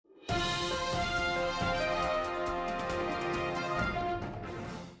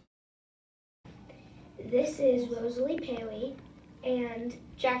This is Rosalie Paley and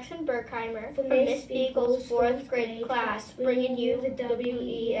Jackson Berkheimer from Miss Beagle's 4th grade class, bringing you the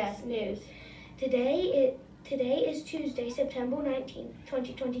W.E.S. news. Today is Tuesday, September 19th,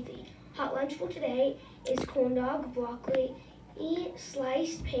 2023. Hot lunch for today is corn dog, broccoli,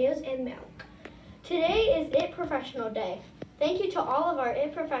 sliced pears, and milk. Today is IT Professional Day. Thank you to all of our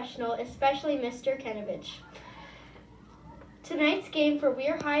IT Professional, especially Mr. Kenovich. Tonight's game for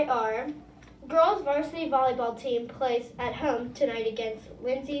Weir High are: girls varsity volleyball team plays at home tonight against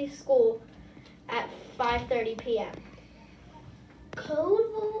Lindsay School at 5:30 p.m.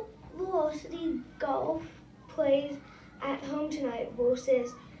 Code varsity golf plays at home tonight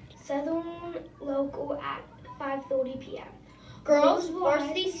versus Southern Local at 5:30 p.m. Girls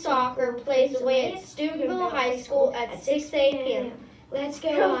varsity soccer plays away at Steubenville High School at 6 p.m. Let's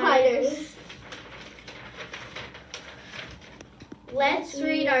go, Hiders! Let's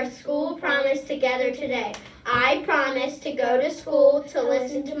read our school promise together today. I promise to go to school, to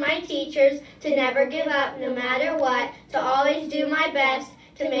listen to my teachers, to never give up no matter what, to always do my best,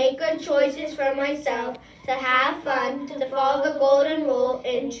 to make good choices for myself, to have fun, to follow the golden rule,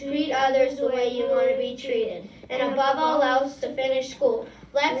 and treat others the way you want to be treated. And above all else, to finish school.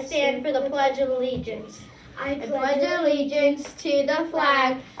 Let's stand for the Pledge of Allegiance. I pledge allegiance to the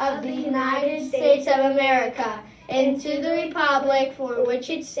flag of the United States of America and to the republic for which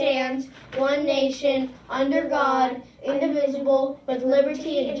it stands, one nation, under God, indivisible, with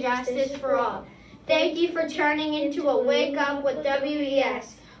liberty and justice for all. Thank you for turning into a Wake Up with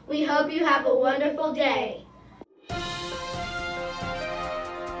W.E.S. We hope you have a wonderful day.